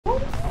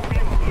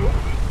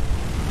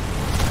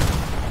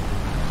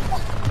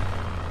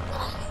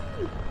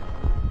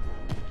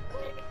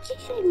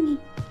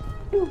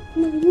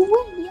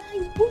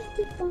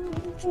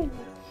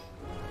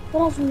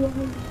What else do you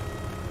want?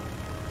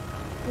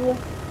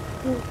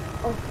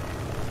 Oh,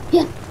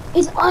 yeah,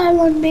 it's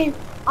Iron Man.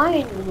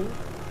 Iron Man.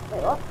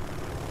 Wait, what?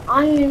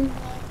 Iron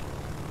Man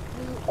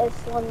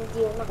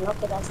UF109.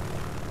 Okay, that's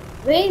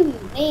very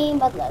name,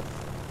 but let's.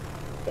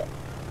 Okay.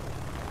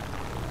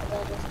 And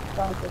then just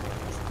start with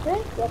this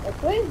trick. Get a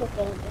trick.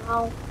 Okay,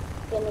 now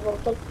we're gonna go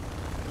to.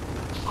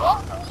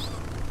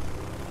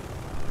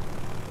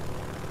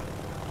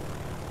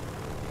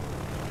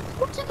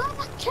 What's the guy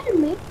that killed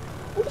me?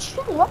 And the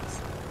ships.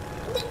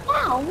 And then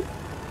now,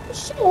 the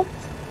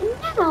ships. And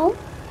now,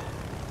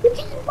 you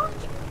can't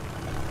imagine.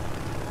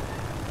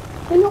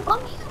 When you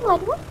come here, my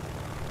dude,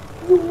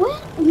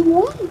 you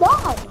won't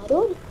die, my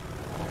dude.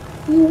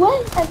 You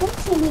will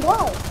eventually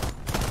die.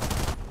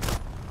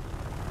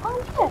 Oh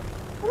yeah,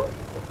 I don't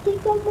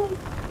think I'm going.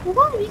 You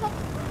got me, buddy.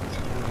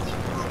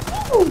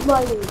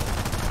 Nobody.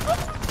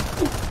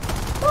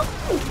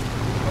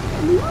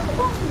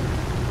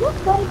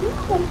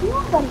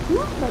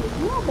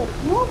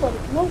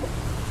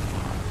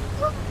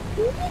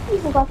 You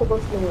forgot to go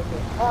slow with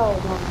it. Oh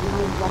no,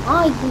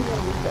 behind you.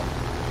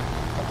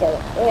 Okay,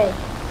 ready.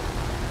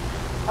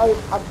 Oh,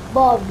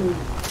 above me.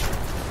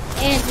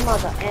 And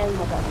mother.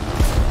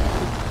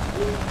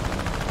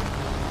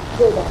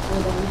 Go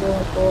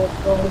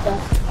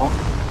down.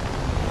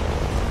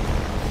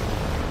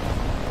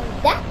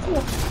 That's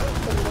what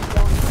happened.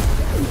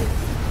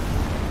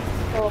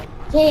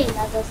 Okay,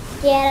 let's just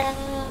get out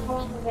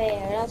of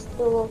there. Let's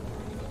do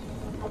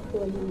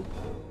actually.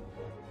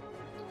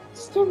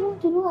 Still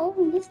want to know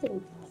every listing.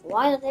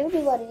 Why does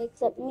everybody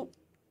except me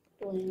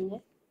doing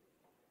it?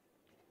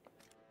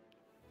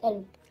 Tell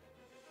me.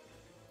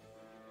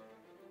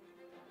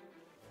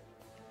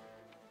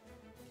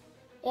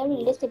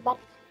 Realistic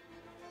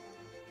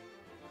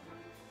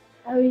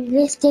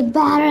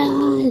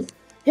battle.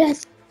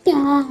 Let's go.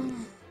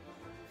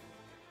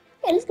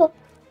 Okay, let's go.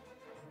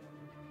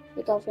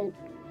 Pick our friend.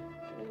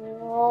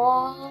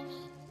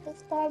 Let's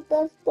start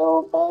the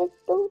stupid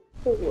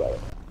tutorial.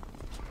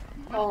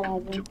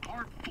 Welcome to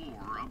part 4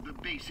 of the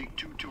basic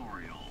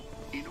tutorial.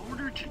 In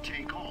order to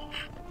take off,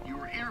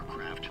 your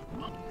aircraft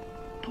must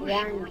push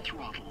your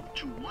throttle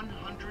to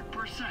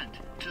 100%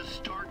 to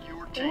start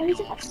your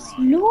takeoff run.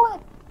 Slow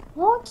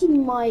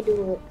walking, my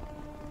dude.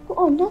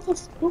 Oh, not a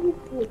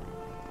stupid.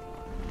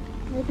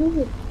 My dude.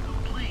 The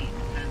plane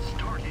has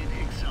started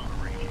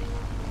accelerating.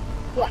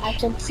 Yeah, I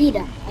can see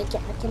that. I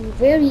can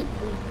very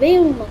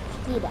much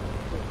see that.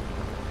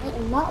 I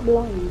am not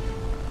blind.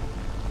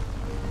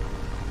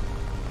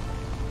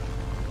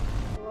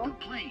 The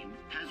plane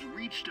has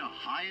reached a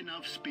high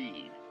enough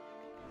speed.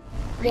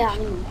 Yeah, I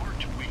Reach know. the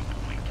marked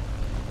waypoint.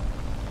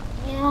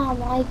 Yeah,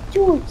 my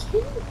dude,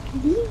 can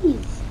you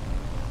please?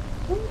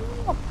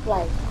 Don't look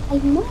like I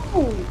know.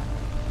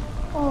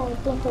 Oh,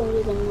 don't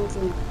read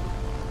anything.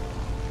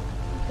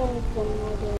 Don't read anything.